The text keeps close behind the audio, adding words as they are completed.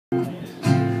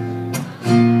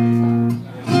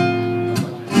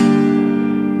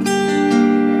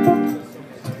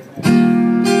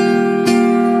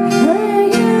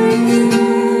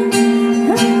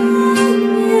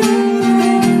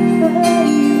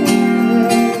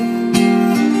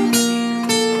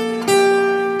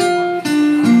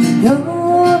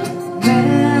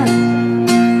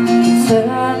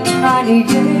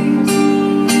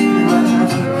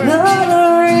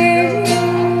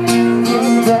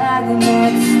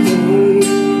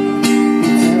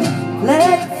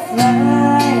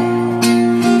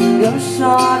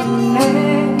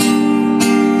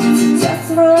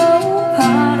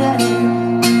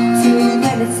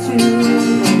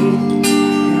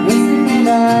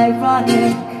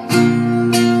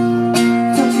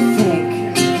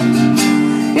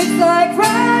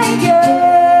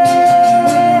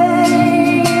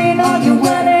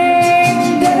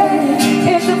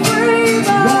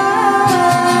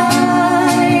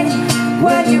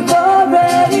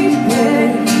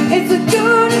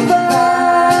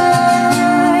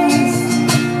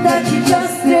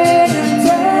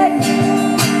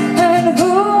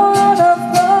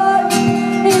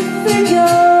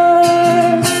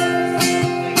figures.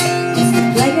 Just to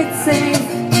play it safe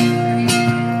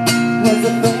was a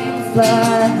flame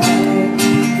fly.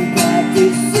 He packed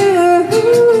his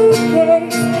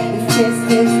suitcase, he kissed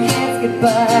his kids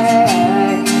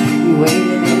goodbye. He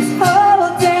waited his whole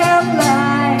damn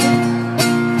life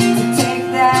to take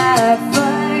that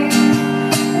flight.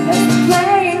 And as the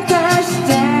plane crashed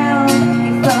down, he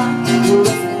thought, well,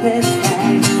 isn't this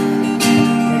nice?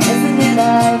 And isn't it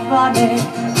ironic?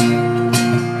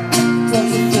 Don't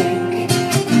you think?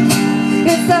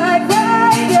 It's like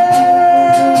rain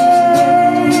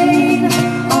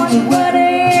on your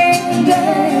wedding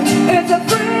day. It's a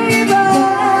free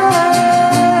ride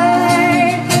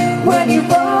when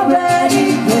you've already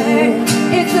paid.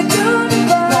 It's a good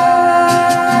advice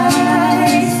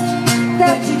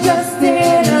that you just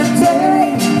didn't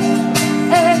take.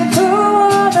 And who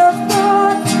would have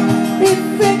thought it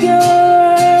figures?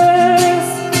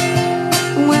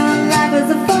 Well, life is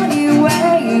a funny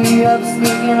way of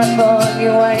sneaking up on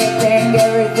you when you think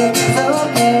everything's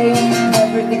okay,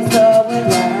 everything's going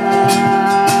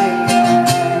right.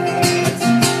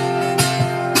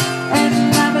 And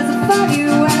life is a funny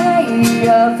way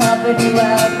of helping you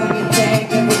out when you think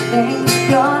everything's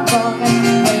gone wrong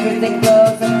and everything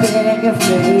blows up in your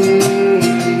face.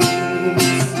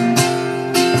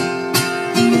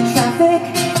 The traffic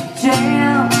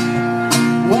jam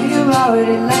when you're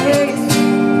already late,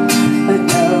 but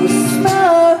no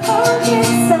smoking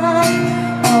sign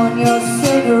on your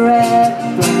cigarette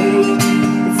break.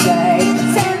 It's like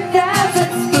 10,000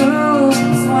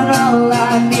 spoons when all I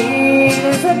need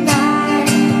is a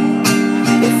knife.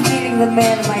 It's meeting the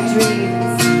man of my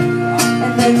dreams,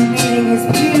 and then meeting his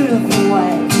beautiful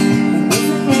wife. And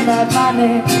isn't it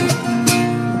ironic?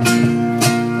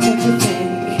 Don't you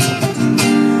think?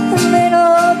 A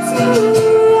little too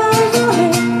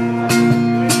ironic.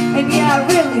 And yeah, I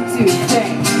really do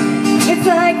think it's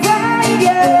like rain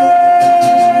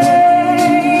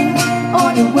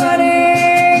on your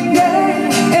wedding day.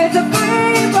 It's a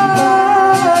free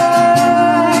ride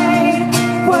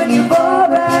when you've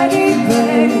already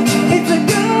paid. It's a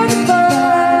good advice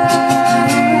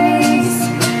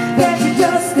that you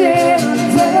just didn't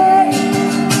take.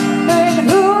 And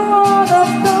who would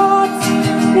have thought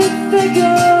it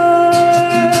figures?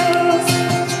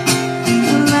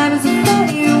 Life is a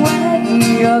funny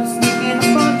way of sneaking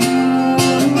up on you.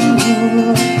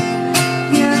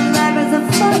 Yeah, life is a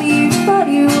funny,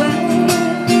 funny way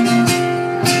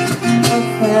of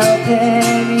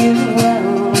helping you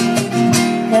out,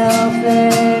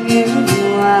 helping you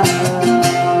out.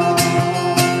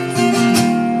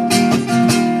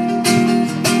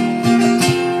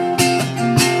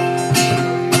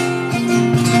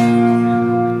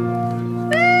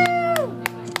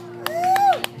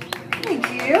 Thank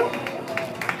you.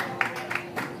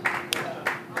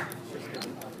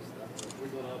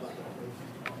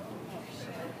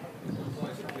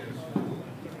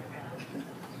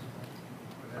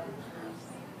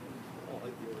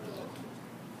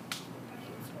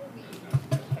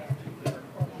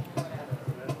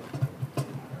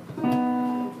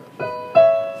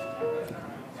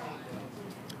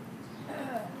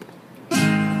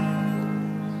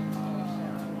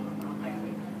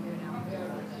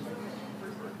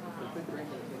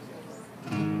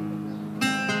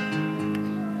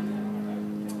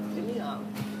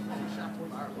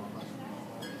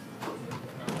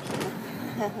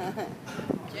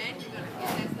 Jen, you're gonna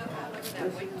get that stuff out. Look at that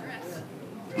white dress.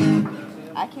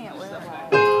 I can't wear them all.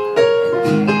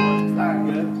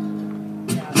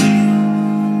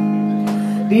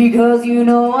 Because you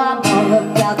know I'm all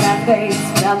about that bass,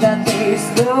 no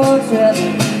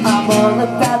trouble. I'm all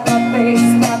about that bass,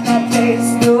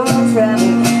 no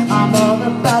trouble. I'm all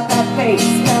about that bass,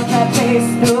 no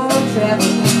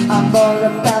trouble. I'm all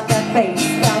about that bass,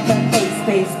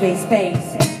 bass.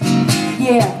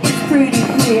 Yeah, it's pretty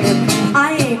clear, I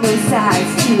ain't no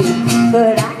size 2,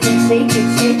 but I can shake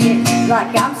it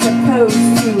like I'm supposed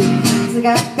to. So I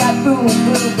got that boom,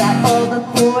 that all the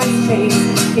boys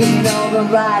chase, in all the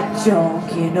right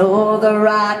junk, in all the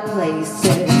right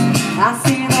places. I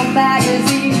see the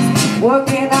magazines,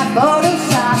 working at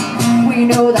Photoshop. We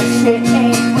know that shit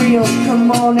ain't real,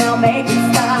 come on now, make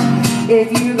it stop.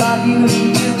 If you got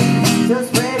beauty,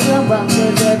 just spread your wings,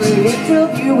 'cause every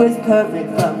interview is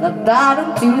perfect from the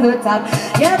bottom to the top.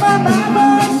 Yeah, my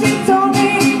mama, she told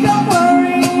me, don't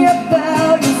worry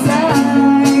about your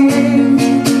size.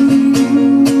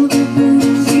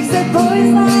 She said,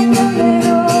 boys like a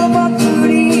little more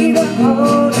pretty to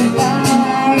hold it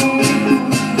tight.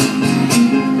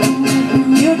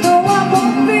 You know I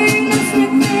won't be the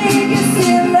stick figure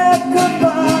still like a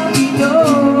body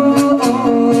door.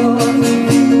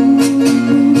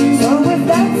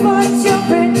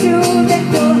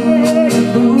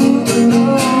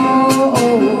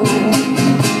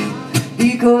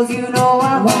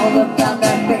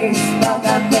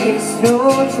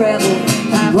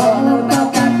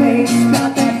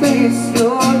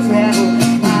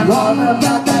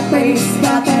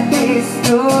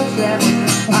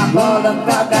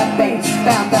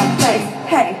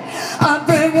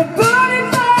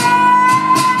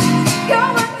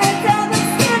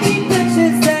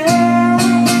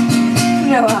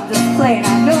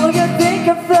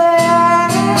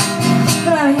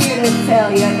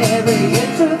 every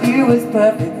interview is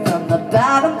perfect from the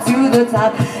bottom to the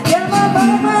top. Yeah, my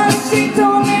mama, she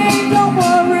told me don't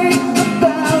worry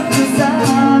about the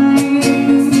size.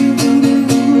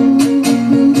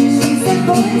 She said,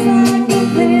 boys, I can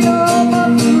fit all my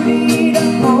booty to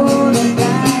hold a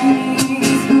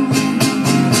nice.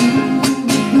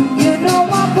 You know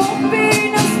I won't be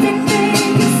no stick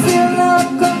figure, still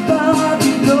like a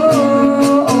Barbie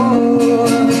doll.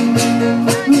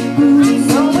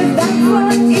 So if that's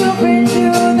what you've been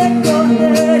doing, then go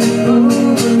let it go.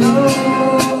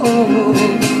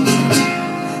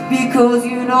 Because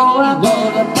you know I'm all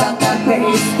about that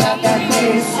bass,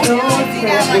 no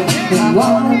trouble. I'm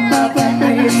all about that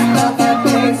bass,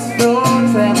 no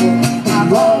trouble.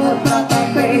 I'm all about that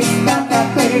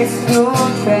bass, no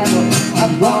trouble.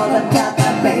 I'm all about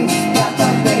that bass,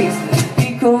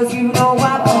 because you know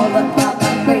I'm all about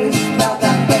that bass,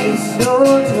 no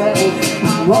trouble.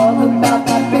 I'm all about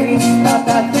that bass,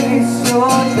 no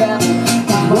trouble.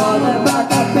 I'm all about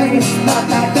that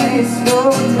bass, no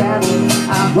trouble.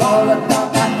 I'm all about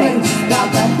that bass,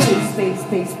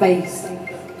 bass.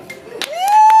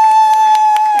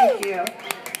 Thank you.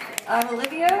 I'm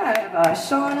Olivia. I have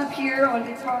Sean up here on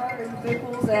guitar and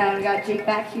vocals, and we got Jake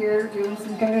back here doing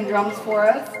some gun drums for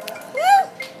us.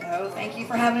 So thank you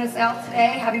for having us out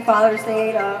today. Happy Father's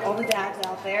Day to all the dads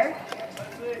out there.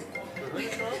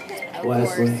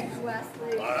 Wesley.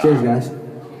 Cheers, guys.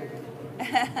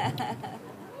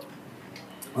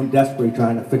 I'm desperately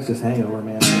trying to fix this hangover,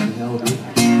 man. Hell, dude.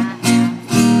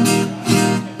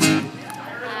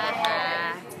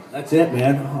 That's it,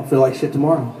 man. I'll feel like shit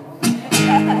tomorrow.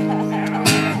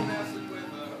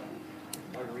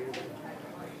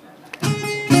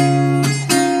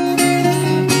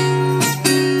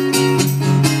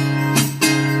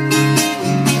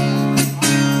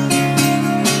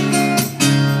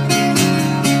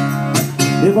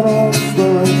 Living on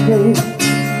Funday,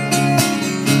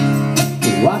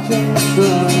 watching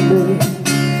Funday.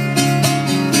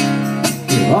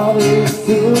 All these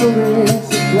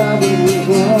tourists are driving with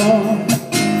one,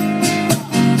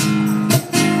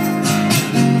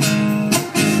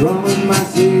 strumming my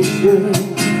sister.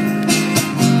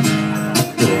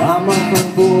 So I'm up on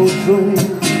full train.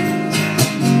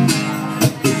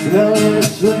 It's another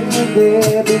train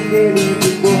they've been getting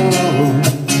before.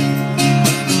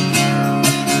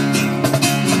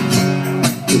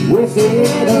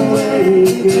 Wasted away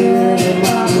again in my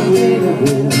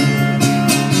Margaritaville,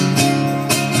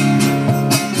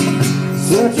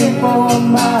 searching for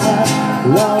my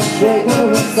lost shaker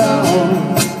of song.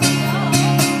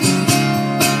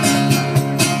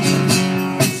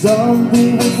 Some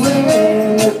people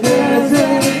claim that there's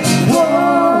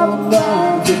one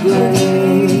man to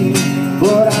blame,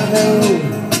 but I know,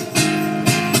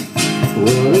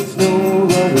 well, it's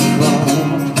nobody's fault.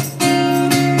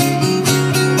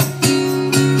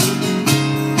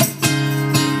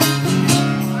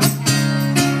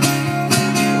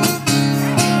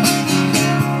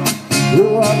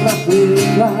 Blew up my pretty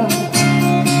cloud,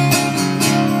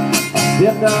 I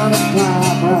stepped on a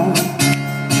pipe,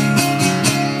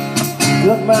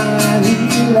 took my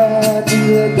heel out to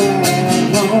the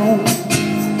back home.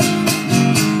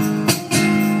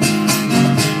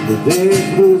 The day's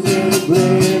losing the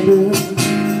blender,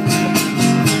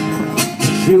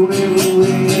 shooting the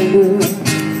winder.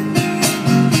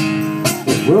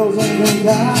 The frozen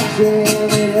concoction,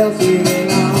 it else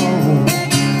ain't on.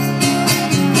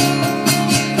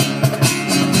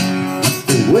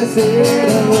 Wasted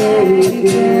away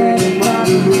again in my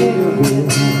Margaritaville,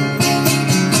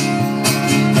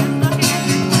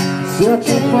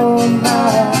 searching for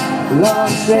my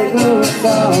lost shaker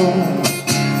song.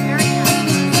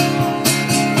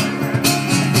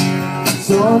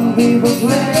 Some people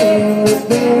claim that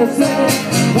there's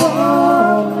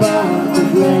one man to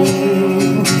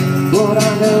blame, but I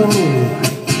know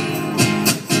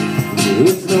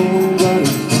it's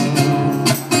nobody's fault.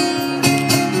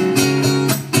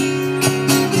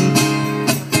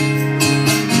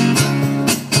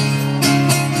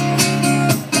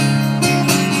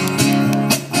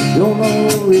 Don't know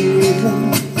the reason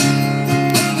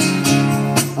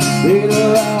I stayed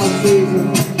around season.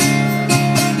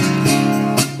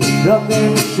 There's nothing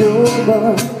to show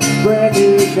but brand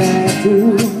new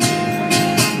tattoo.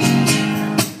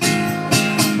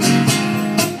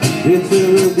 It's a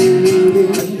beauty,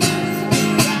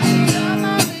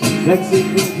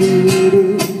 Mexican beauty.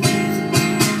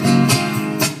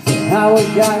 How it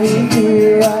got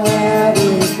here, I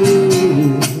haven't a clue.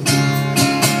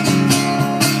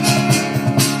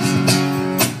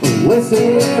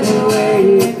 Wasted away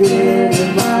again in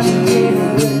my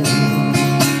Margaritaville,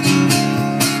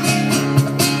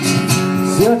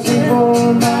 searching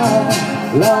for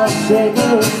my lost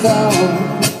shaker song.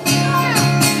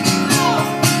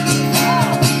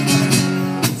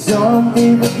 Some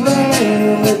people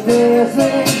claim that there's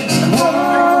a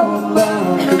home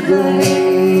bound to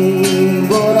blame,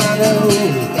 but I know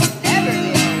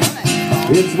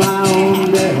it's my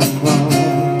own damn fault.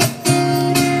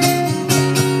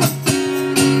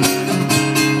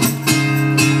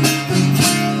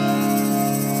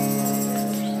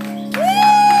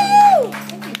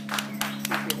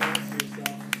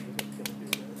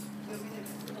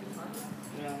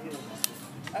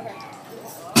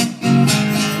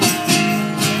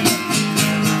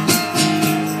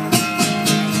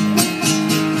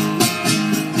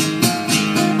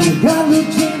 Got a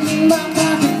change in my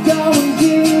pocket, go and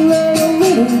give you a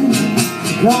ring.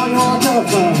 Call your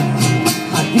telephone,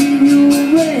 I give you a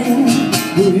ring.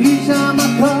 But each time I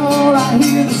call, I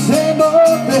hear the same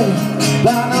old thing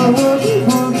about a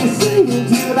hooky singing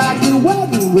till I get a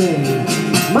wedding ring.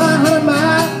 My honey,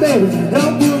 my baby,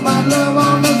 don't put my love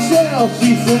on the shelf.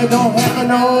 She said, don't have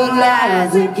no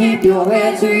lies and keep your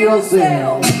head to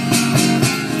yourself.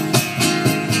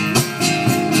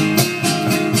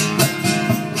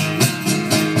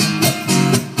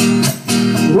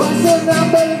 I said,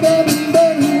 now baby, baby,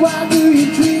 baby, why do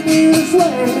you treat me this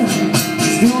way?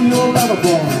 Still your lover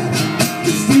boy,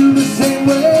 it's still the same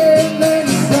way. And then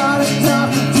you started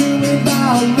talking to me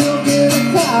about milking a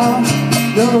cow.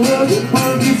 No huggy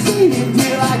puggy singing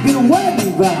till I get a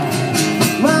wedding vow.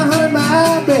 My honey,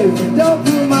 my baby, don't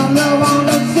put my love on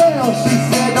the shelf. She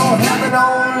said, don't have it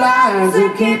on lies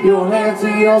and keep your hands to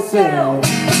yourself.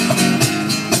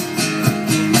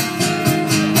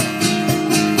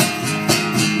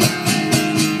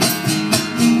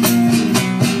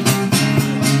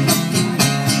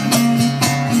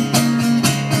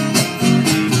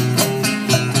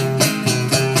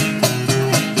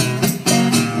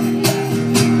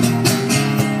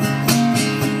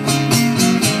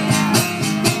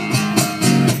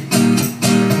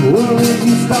 Well, if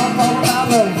you start talking about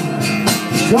love,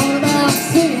 talking about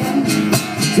sin,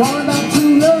 talking about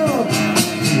true love,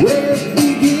 where it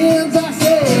begins, I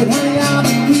said, honey, I'll be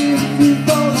with you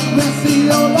for the rest of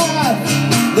your life.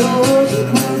 No, you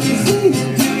can't be singing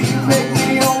till you make me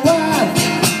your wife.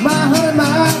 My honey,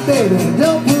 my baby,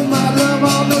 don't put my love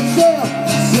on the shelf.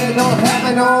 Said, don't have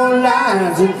it on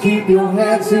lines and keep your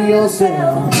hands to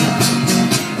yourself.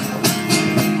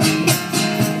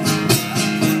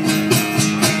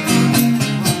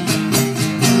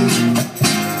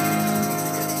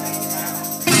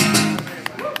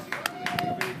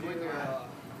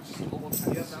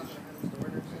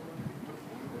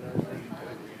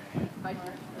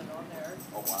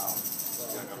 Oh wow.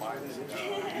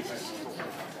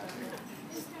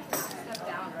 Step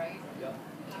down, right? Yep.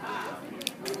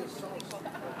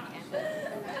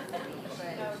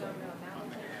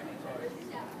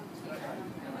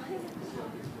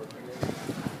 Themselves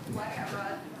now.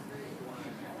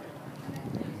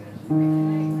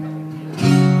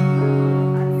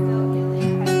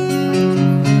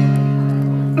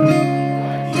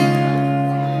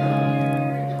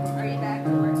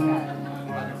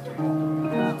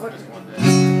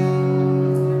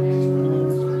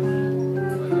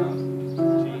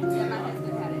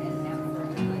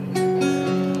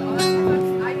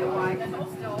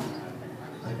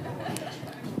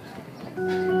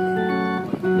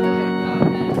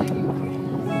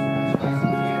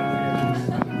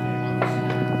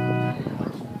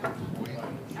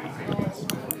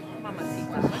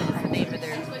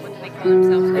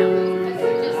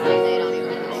 Just say they don't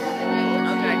even know.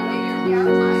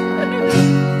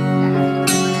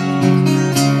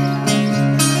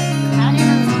 I don't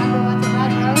remember what the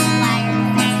Red Rose flyer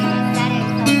said. He said it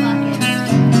so fucking.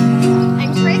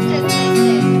 And Chris just missed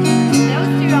it.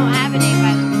 Those two don't have a name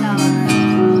by themselves.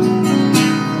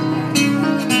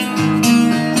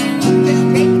 Just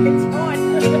take it on.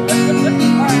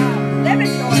 Or lemon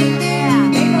joy.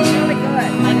 Yeah. They go really good.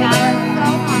 I got so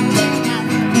hungry.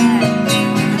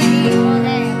 Eat all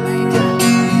day.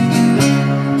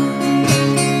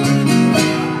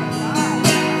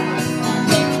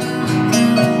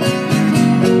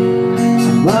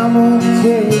 Mama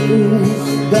takes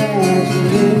back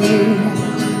me,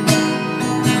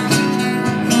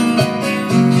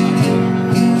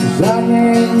 'cause I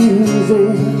can't use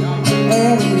it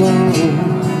anymore.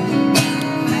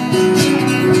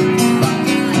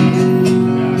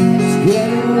 It's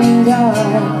getting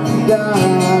dark,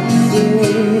 dark to see.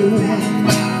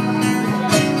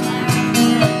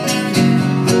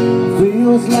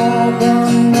 Feels like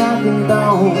I'm knocking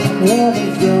on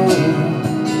heaven's door.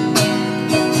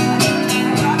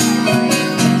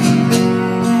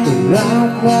 I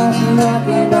knock,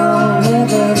 knocking on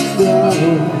heaven's door.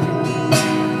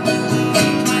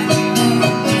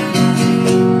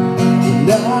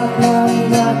 Knock, knock,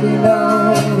 knocking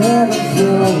on heaven's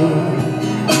door.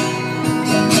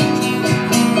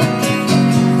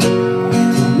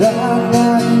 Knock,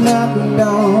 knock, knocking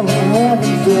on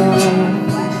heaven's door.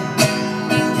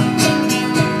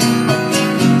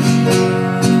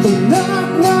 Knock,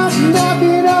 knock,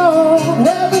 knocking on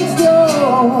heaven's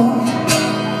door.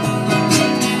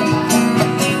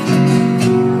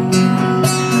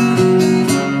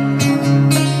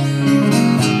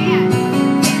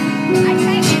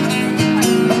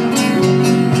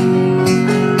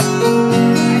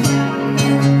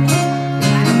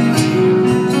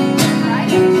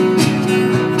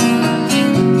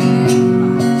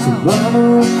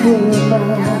 Mama put my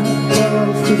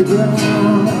hands to the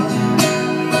ground,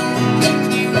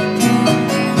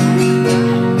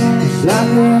 'cause I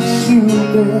can't shoot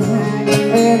them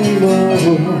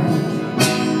anymore.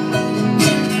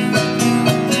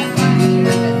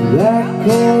 That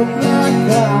cold black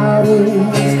cloud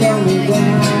is coming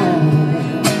down.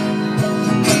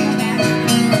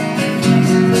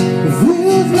 It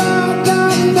feels like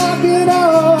I'm knocking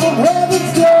on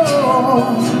heaven's door.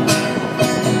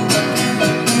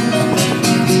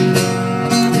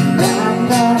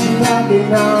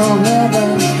 Knocking on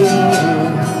heaven's door.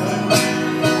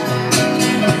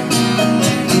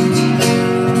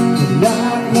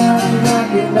 Knock, knock,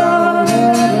 knocking on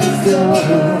heaven's door.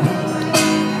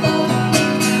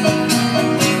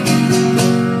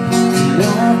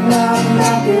 Knock, knock,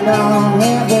 knocking on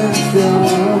heaven's door.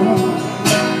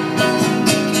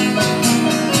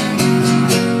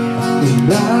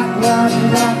 Knock, knock,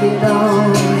 knocking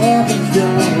on heaven's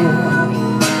door.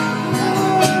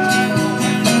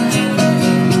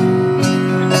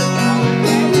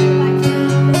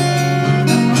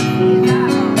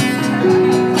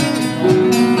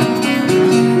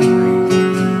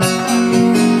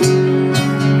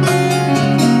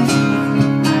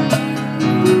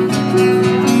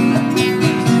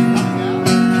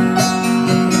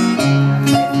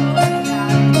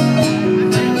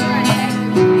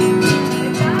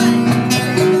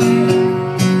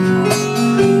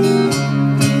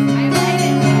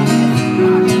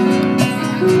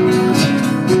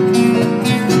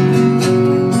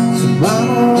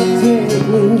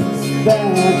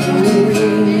 Back to me.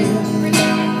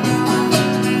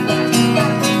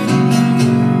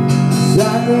 'Cause I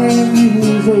can't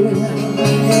use it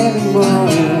anymore.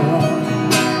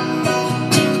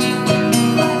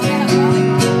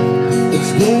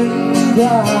 It's getting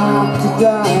dark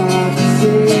to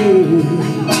see.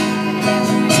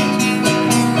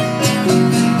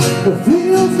 It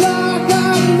feels like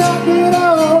I'm knocking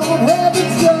on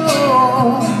heaven's door.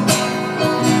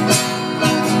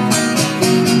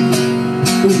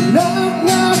 Knock,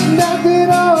 knock, knocking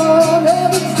on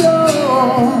heaven's door.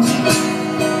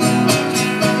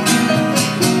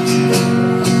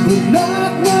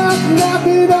 Knock, knock,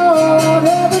 knocking on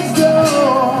heaven's door.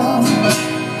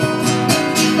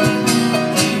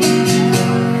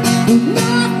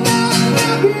 Knock, knock,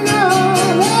 knocking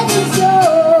on heaven's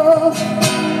door.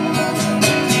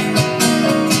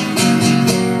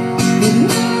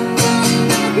 Knock, knock,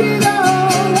 knocking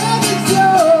on heaven's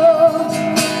door.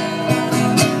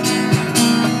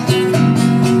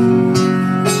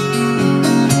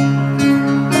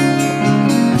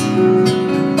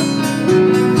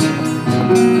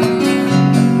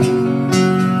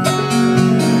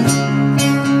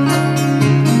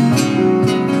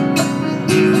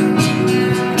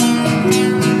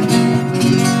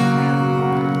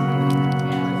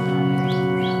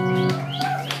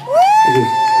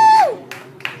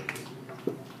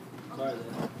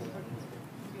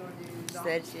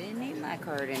 Said she didn't need my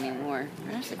card anymore.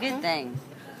 That's a good thing.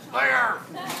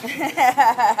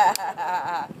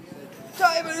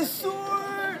 Time of the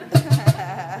sword!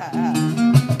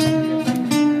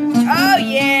 Oh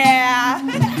yeah!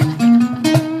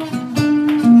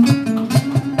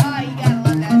 Oh, you gotta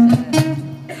love that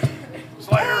shit.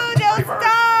 Oh, don't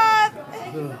stop!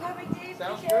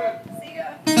 Sounds good. See ya.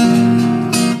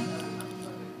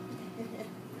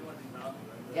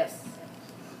 Yes.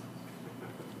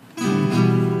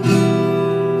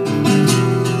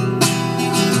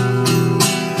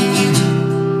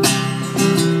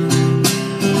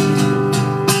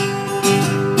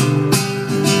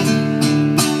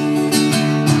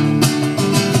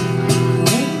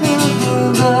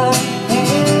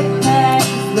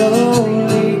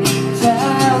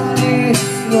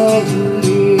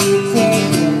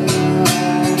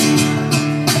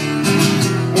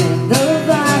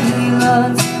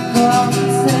 Runs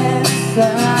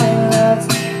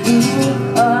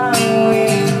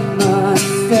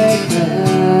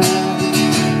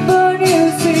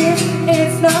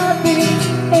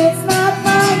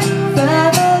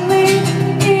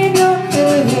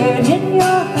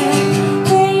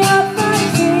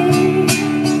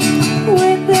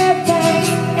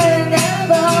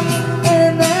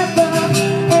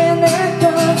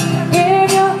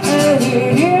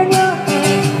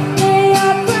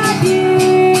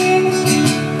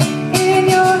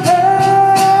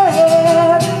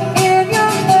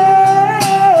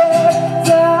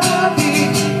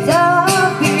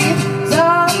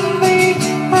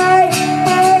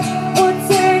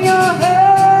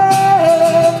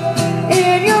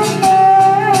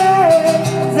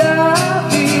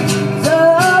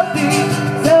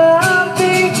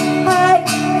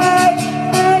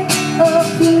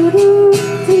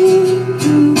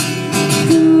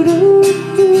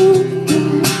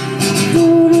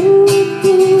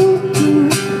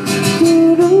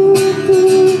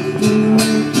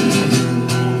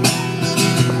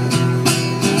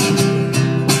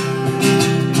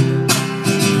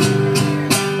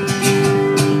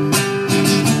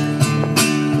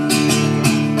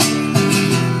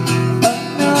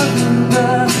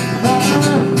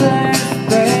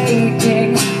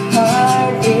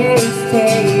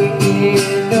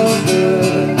it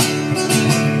over.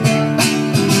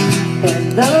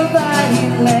 And the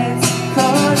violence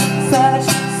caused such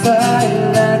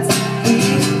silence. We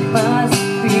must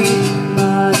be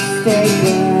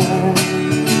mistaken.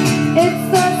 It's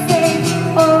the same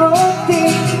old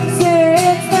thing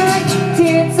since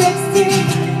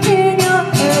 1916. In your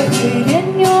head, in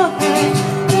your head,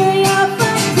 in your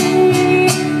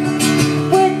fighting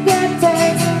with their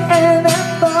tanks and their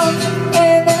bombs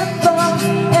and their bombs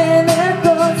and their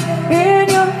guns. In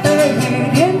your head,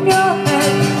 in your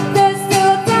head, they're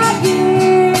still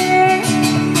dying.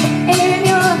 In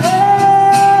your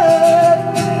head,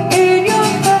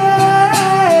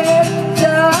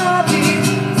 zombie,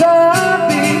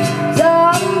 zombie,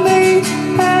 zombie.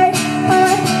 Hey,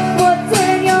 hey, what's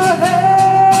in your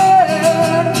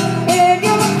head? In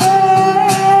your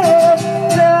head,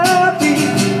 zombie,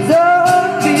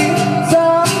 zombie,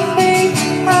 zombie.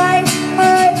 Hey,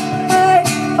 hey, hey,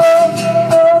 oh,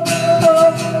 oh,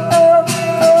 oh, oh,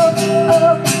 oh,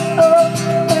 oh, oh,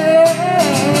 hey.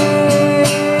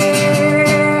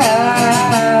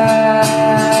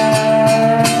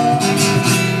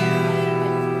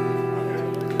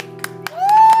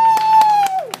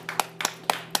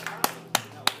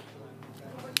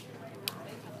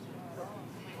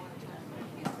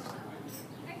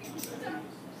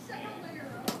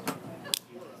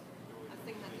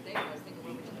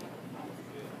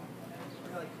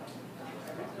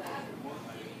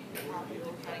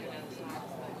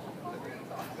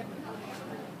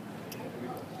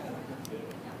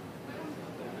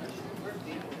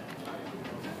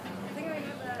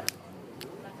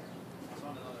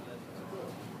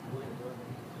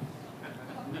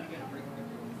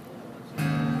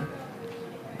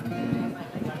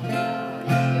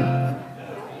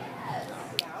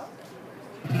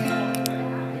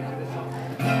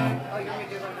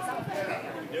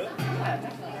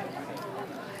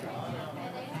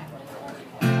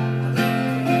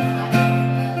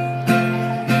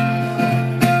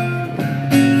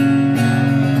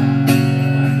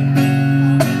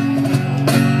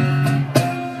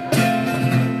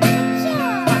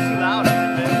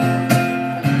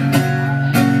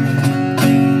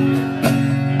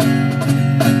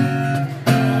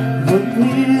 What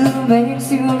will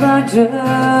makes you larger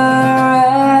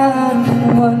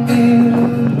and what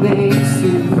will makes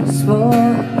you small,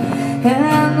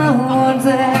 and the ones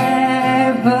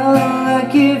that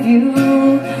will give you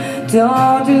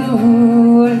don't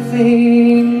do a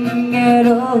thing at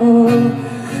all.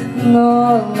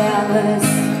 No,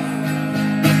 Alice,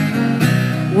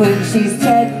 when she's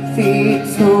 10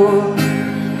 feet tall.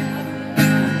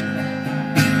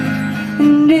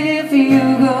 And if you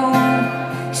go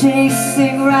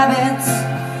chasing rabbits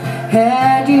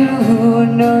and you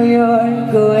know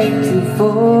you're going to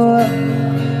fall,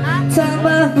 tell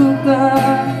my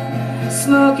hookah,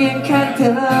 smoking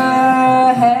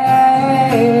caterpillar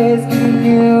has given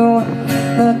you a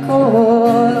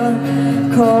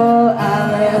call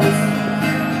Alice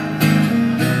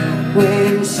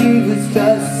when she was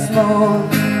just small.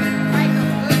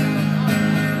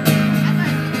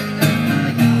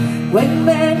 When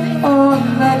men on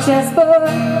the chessboard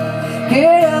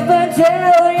get up and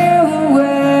tell you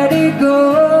where to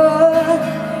go,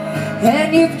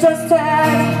 and you've just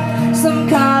had some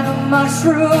kind of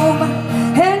mushroom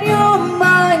and your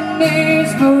mind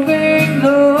is moving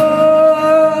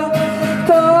low,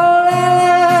 call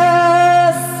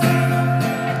Alice,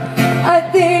 I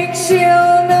think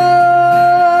she'll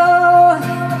know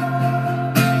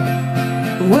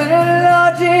when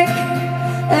logic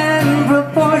and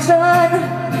proportion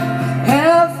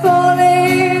have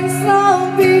fallen,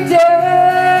 some be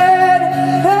dead,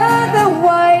 and the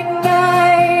white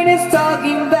knight is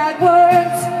talking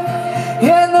backwards,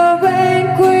 and the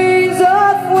rain queen's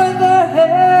off with her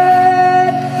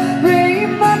head.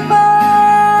 Remember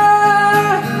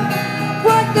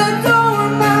what the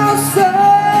dormouse said.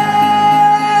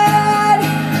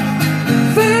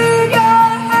 Feed your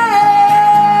head,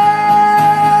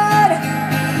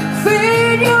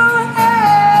 feed your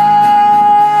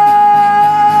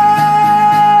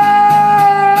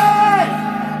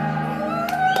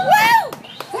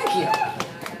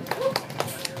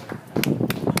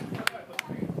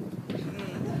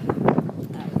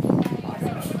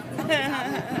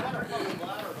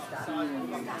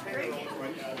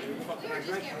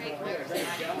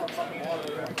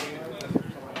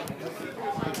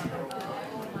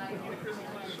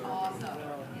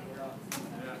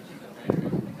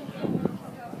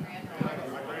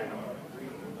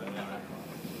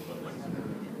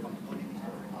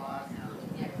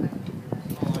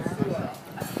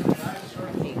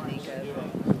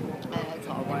It's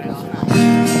all right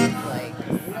off.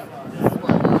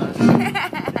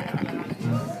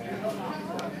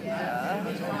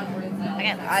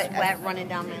 sweat running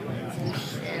down my legs and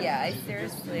shit. Yeah, I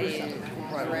seriously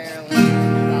rarely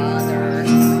bother.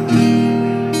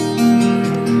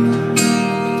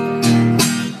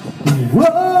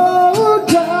 Oh,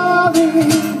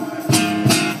 darling,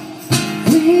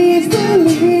 please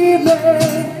believe me,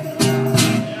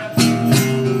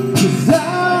 'cause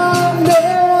I'll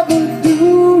never do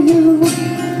you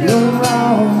no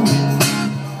wrong.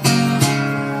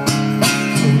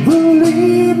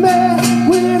 Believe me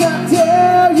when I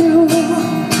tell you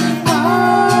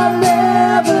I'll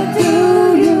never do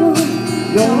you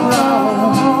no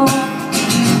wrong.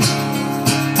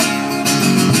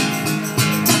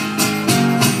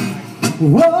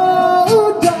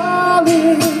 Oh,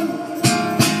 darling,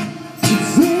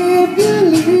 if you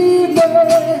leave me,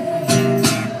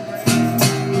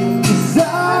 'cause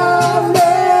I'll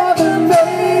never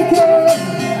make it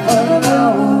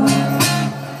alone.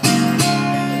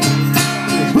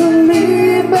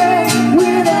 Believe me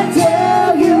when I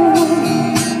tell you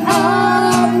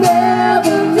I'll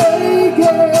never make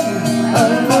it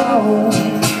alone.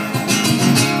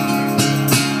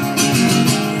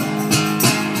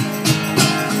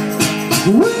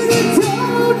 When you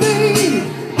told me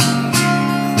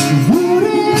you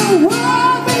didn't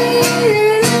want me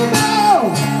anymore,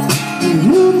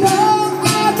 you know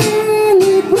I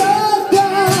really broke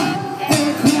down and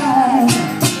cried.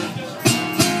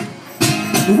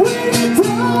 When you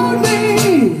told me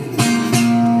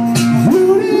you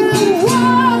didn't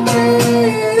want me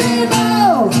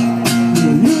anymore,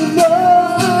 you know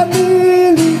I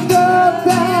really broke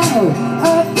down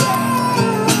and cried.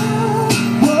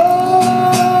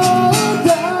 Oh,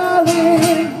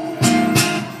 darling,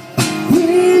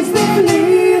 please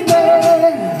believe me,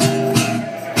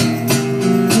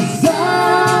 'cause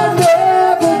I'll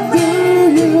never do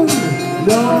you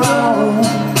no wrong.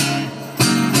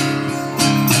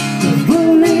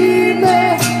 Believe me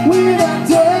when I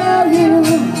tell you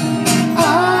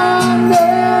I'll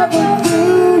never do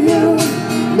you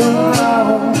no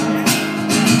wrong.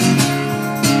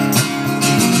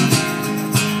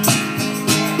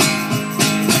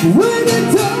 When you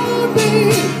told me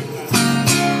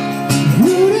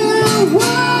you didn't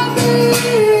want me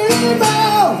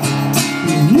anymore,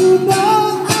 you know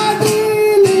I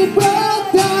really broke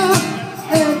down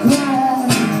and cried.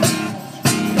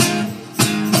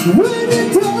 When you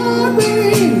told me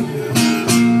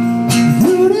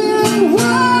you didn't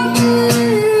want me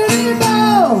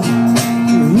anymore,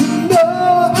 you know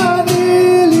I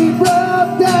really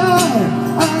broke down.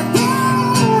 I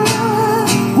cried.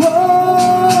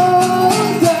 Whoa,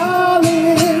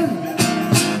 darling,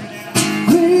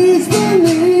 please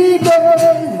believe me,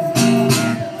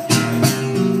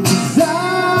 'cause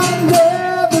I'll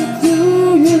never do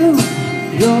you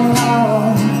no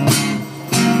wrong.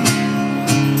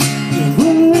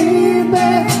 Believe me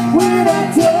when I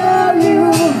tell you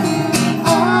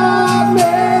I'll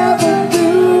never do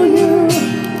you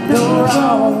no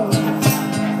wrong.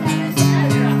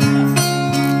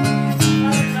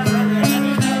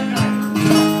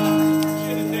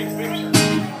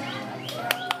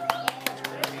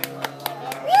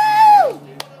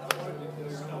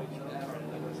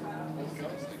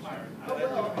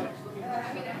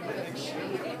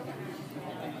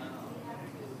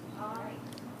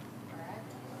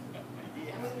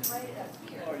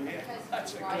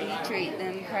 You treat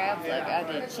them crabs like I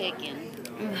did chicken.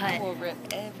 But We'll rip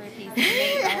every piece of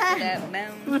meat off of that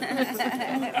bone.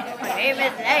 I ain't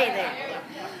missing anything.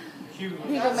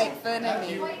 People make fun of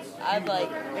me. I'm like,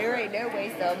 there ain't no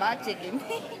waste on my chicken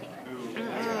meat.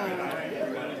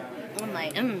 I'm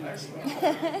like, I'm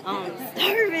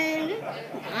starving.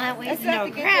 I'm not That's wasting not no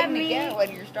the good crab thing to meat. get when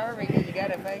you're starving because you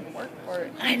gotta fucking work for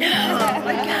it. I know. Oh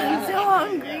my God, I'm so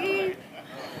hungry.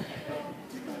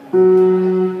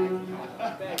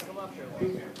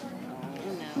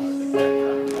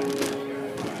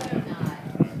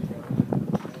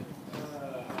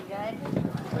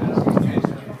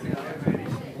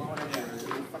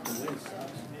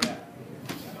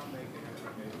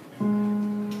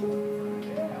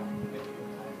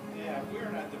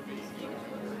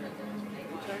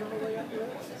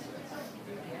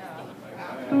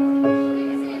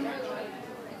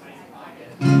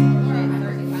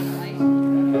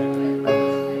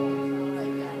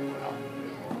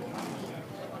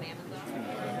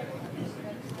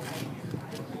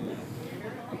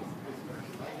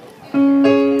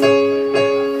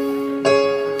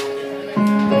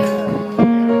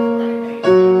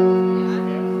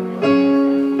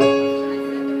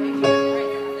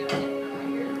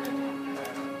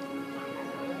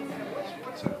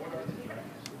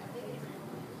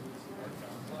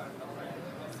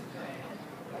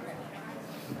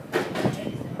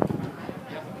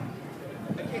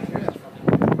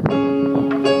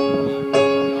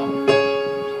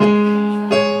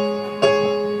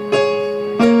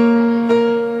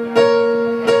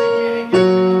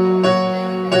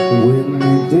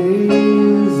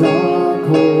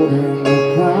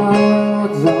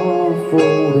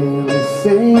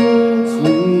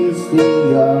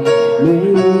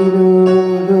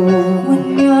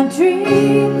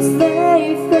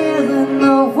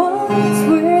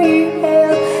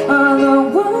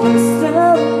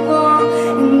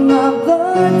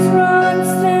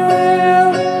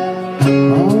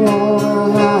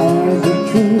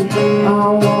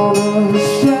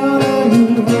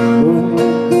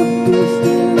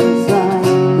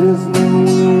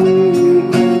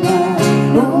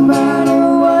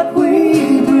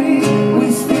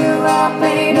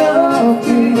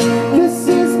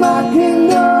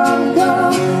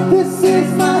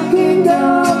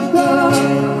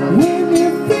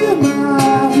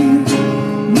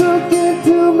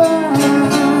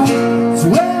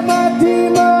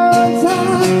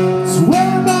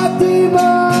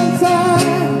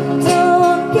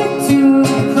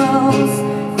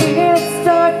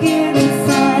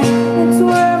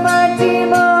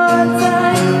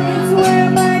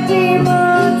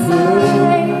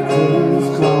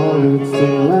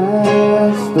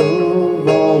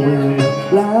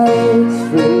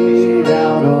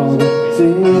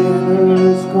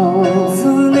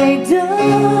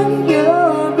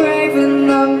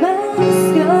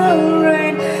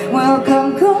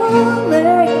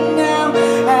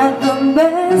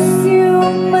 mess you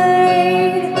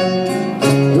made.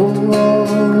 Don't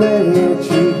wanna let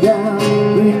you down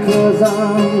because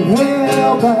I'm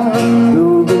hellbound.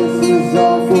 Though this is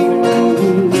all for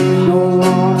you, don't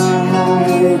wanna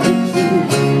hide the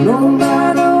truth. No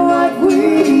matter what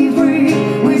we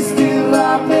breathe, we still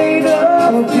are made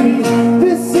of greed.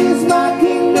 This is my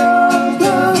kingdom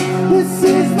come. This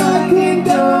is my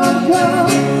kingdom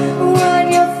come. When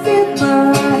you feel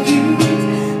my heat,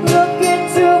 look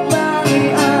into my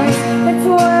eyes. It's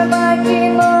where my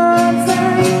demons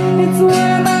hide. It's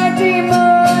where my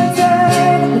demons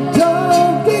hide.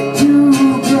 Don't get too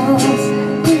close,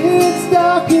 it's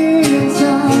dark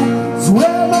inside. It's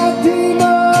where my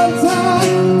demons hide.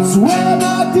 It's where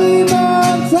my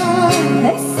demons hide.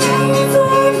 They say it's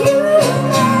what you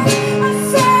like. I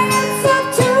say it's up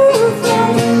to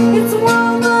fate. It's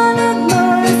woman of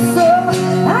my soul.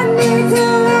 I need to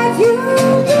let you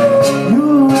go.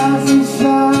 Your eyes and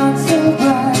shine so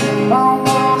bright. I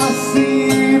wanna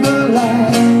see the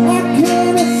light. I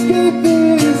can't escape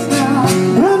this now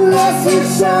unless you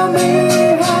show me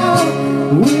how.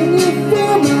 When you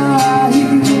feel my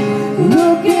heat,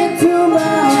 look into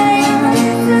my eyes.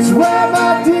 It's where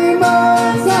my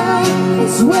demons hide.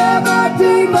 It's where my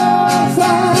demons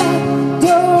hide.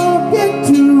 Don't get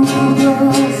too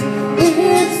close,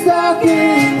 it's dark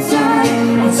inside.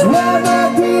 It's where my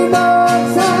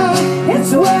demons hide.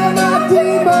 It's where my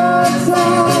demons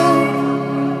hide.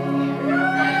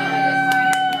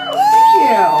 Thank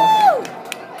you.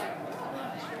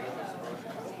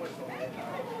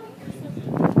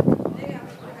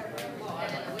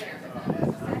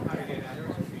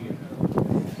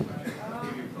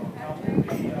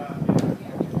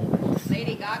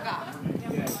 Lady Gaga.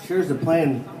 Cheers to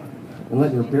playing and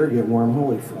letting your beer get warm.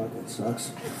 Holy fuck, that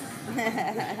sucks.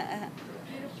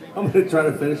 I'm gonna try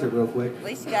to finish it real quick. At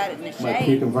least you got it in the Might puke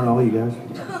shade. in front of all you guys.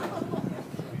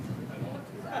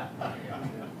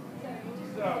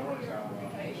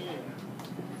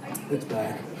 It's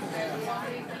back.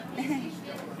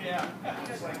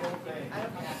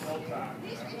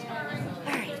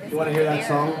 You want to hear that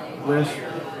song, Liz?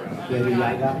 Lady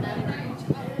Gaga?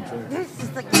 This is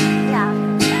the, yeah.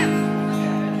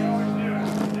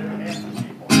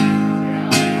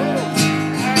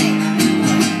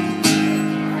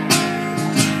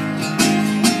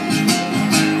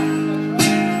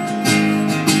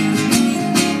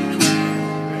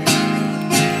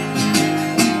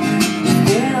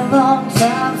 Been a long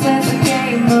time since I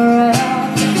came around.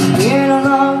 Been a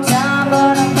long time,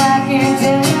 but I'm back in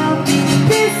town.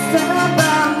 This time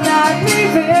I'm not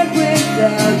leaving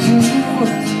without you.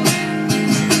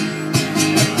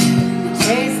 It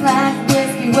tastes like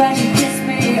whiskey when you kiss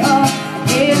me up. I'd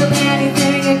give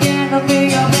anything again to be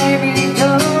your baby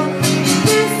doll.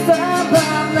 This time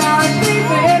I'm not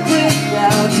leaving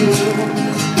without you.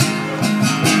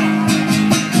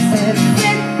 Said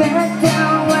sit back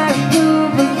down where you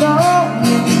belong,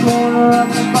 in the corner of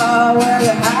the bar where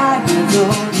your high heels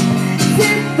on.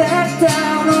 Sit back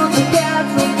down on the couch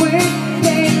real quick.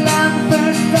 Ain't like the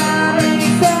first time, and he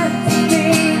said to me,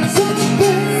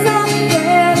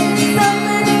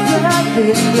 something about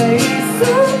this place.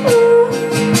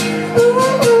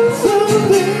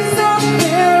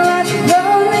 Something like the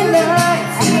lonely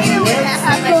nights and the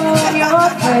lipstick on your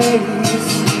face.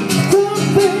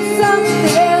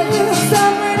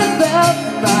 Something about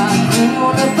my cool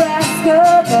Nebraska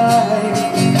night.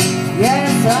 Yeah,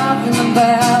 something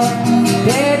about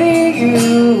baby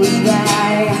you and I.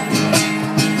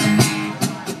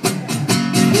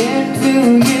 Been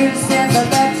 2 years since I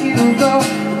let you go.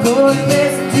 Could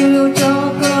listen to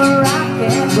Joker rock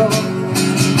and roll.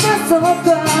 Muscle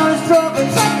cars drove a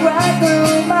truck right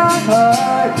through my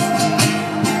heart.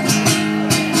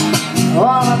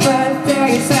 On my birthday,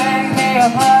 you sang me a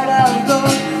heart of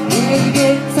gold. With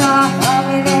guitar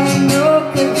humming and no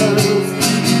clothes.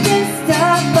 This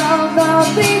time I'm not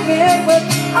leaving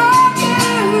without you.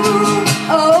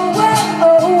 Oh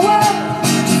well,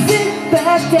 sit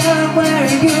back down where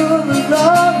you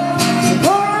belong.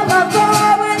 Pour on my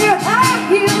bar with your high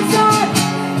heels on.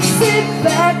 Sit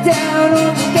back down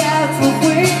on the couch with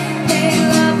we. Ain't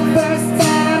like the first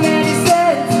time, and he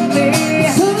said to me,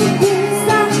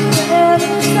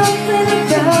 something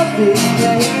about this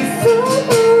place.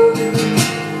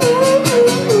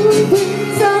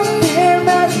 Something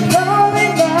about the lonely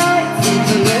nights and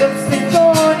the lipstick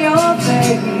on your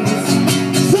face.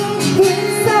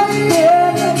 Something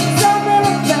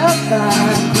about my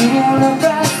cool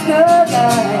Nebraska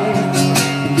night.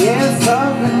 Yeah,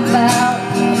 something about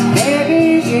baby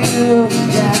you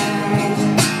died.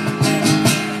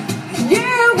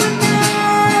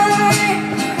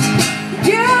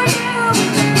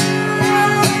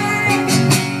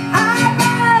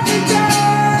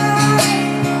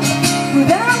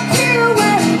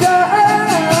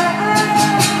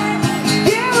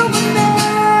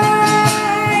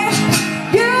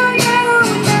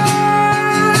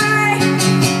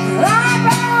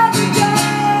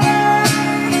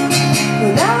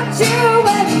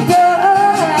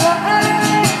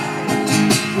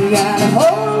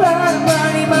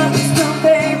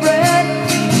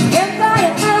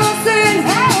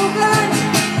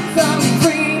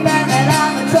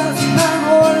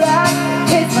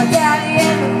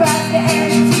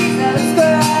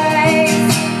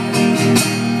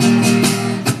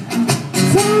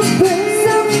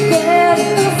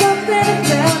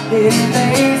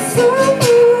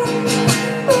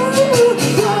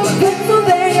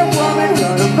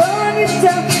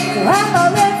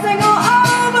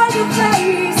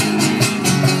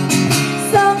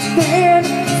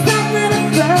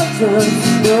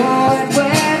 it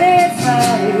when it's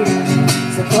right.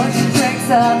 So put your drinks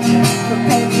up from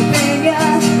Pennsylvania,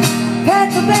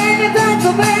 Pennsylvania,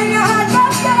 Pennsylvania. I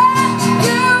love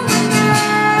you and I,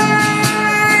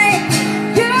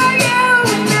 you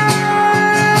and I,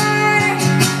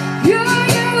 you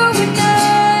and I,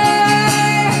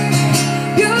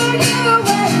 you and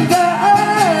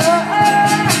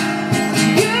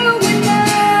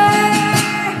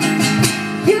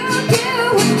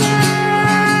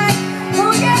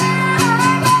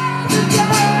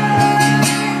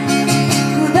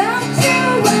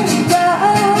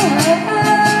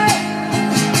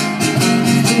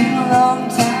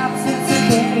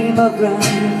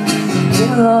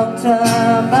been a long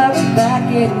time, but I'm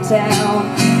back in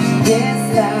town.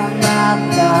 This time I'm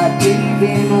not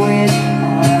leaving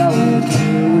without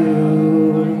you.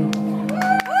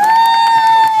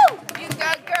 You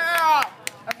go, girl.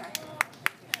 Okay.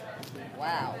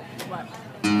 Wow.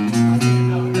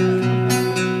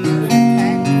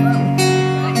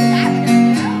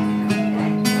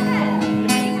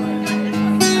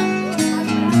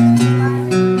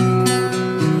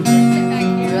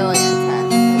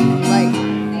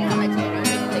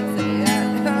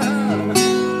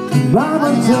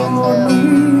 Mama told me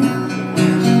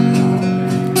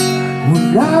when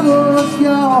I was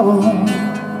young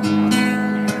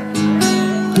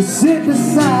to sit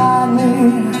beside me,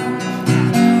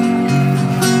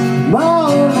 my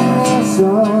only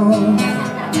son,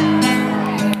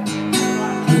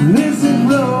 and listen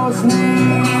closely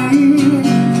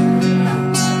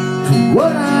to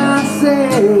what I say.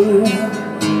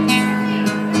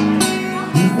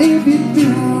 And if you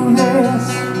do this,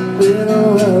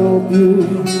 it'll help you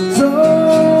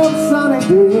some sunny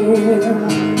day.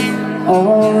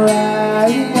 Alright.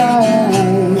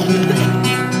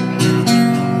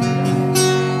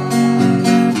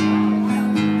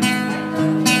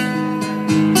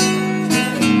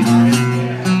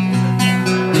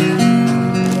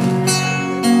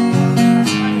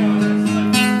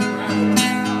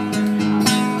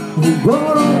 But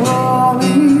don't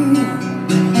worry,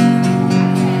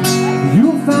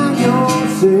 you'll find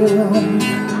yourself.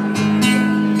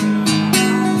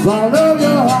 Follow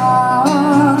your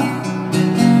heart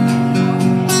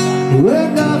with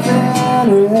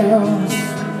nothing else.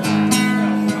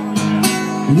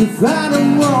 You find a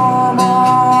woman,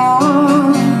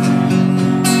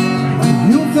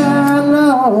 you find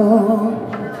love.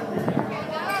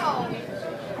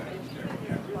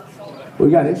 We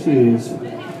got issues.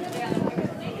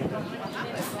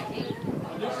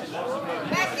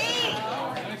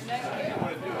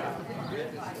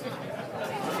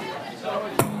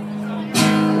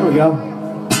 There we go.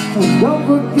 Don't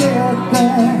forget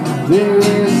that there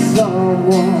is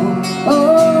someone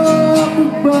up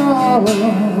above.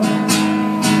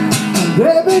 And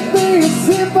everything is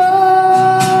simple,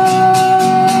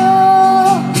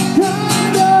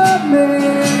 kind of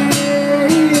made.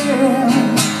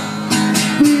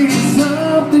 Be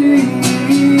something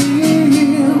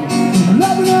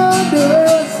love and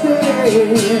understand.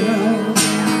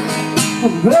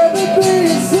 Everything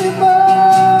is simple.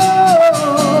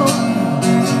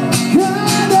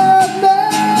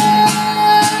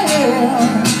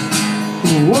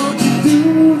 Won't you do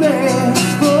this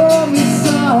for me,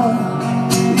 son?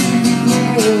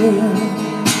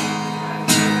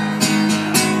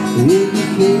 If you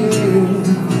can.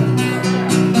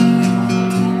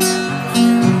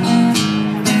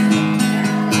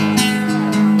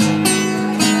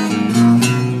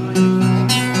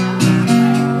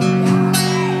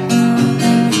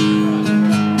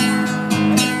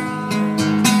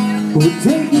 Well,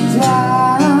 take your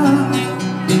time.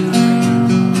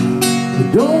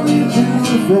 Don't be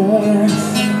too fast.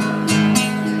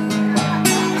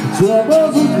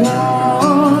 Troubles will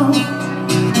come,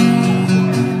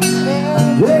 and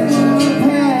they will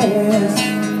pass.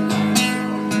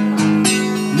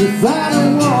 You find a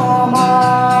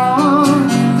woman,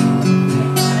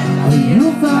 and you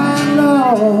find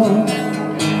love.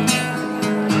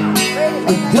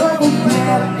 And don't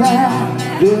forget that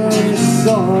there is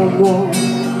someone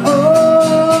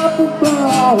up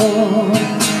above.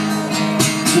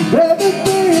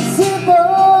 Everything is simple,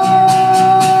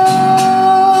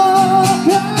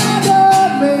 kind of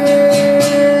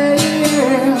made.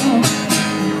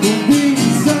 Be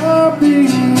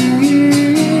something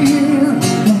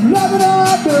love and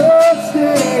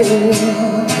understand.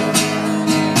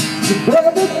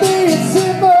 Everything is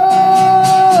simple,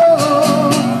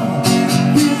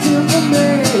 be simple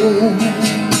man.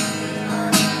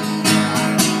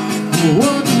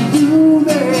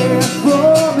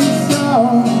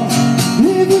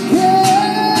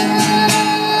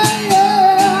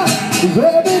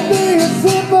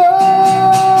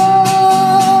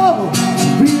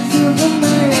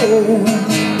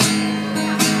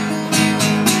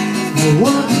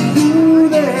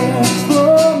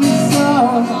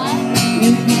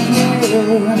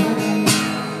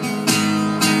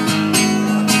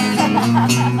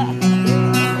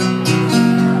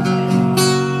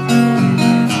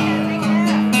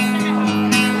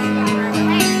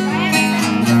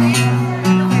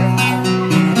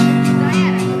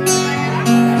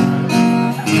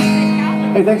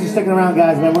 Hey, thanks for sticking around,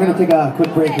 guys, man. We're going to take a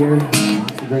quick break here.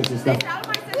 Some drinks and stuff. Take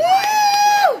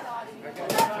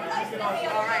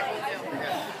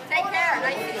care.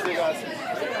 Nice to meet you.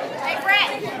 Hey, Brett.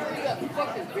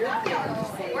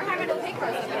 We're having a pig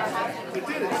roast at our house.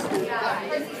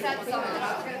 Chrissy said something.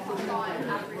 I was going to put on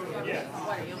after you.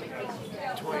 What are you making?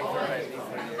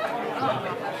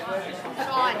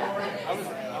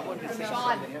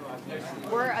 Sean,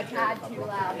 we're a tad too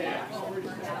loud.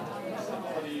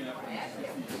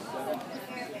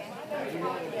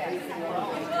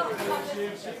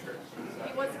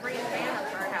 He wants to bring his band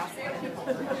up to our house.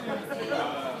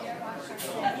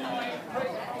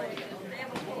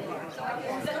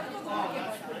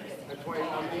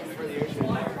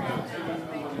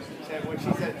 When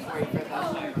she said 25th,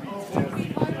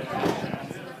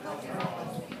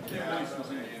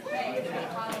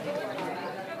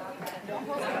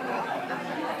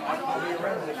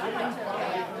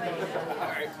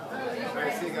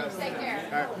 Alright, see you guys. Take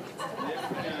care.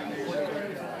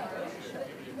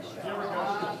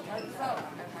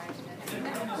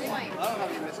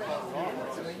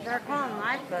 They're calling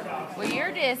life, but Well,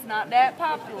 you're just not that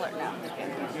popular now.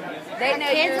 They know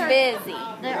kids you're are- busy.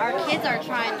 our kids are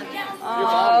trying to.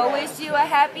 Oh, wish you a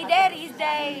happy Daddy's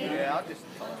Day. Yeah, I'll just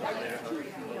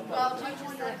Well, we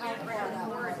just said how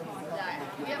word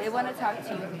that. They want to talk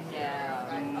to you now.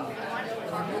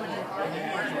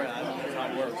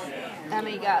 How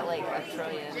many got like a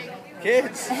trillion?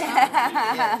 kids.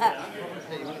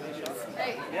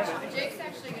 Hey, Jake's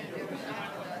actually going to do it.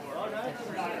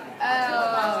 Oh.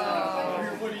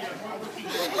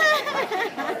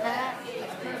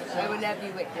 I would love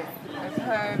you with this.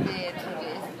 Perfect.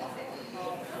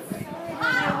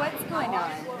 What's going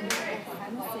on?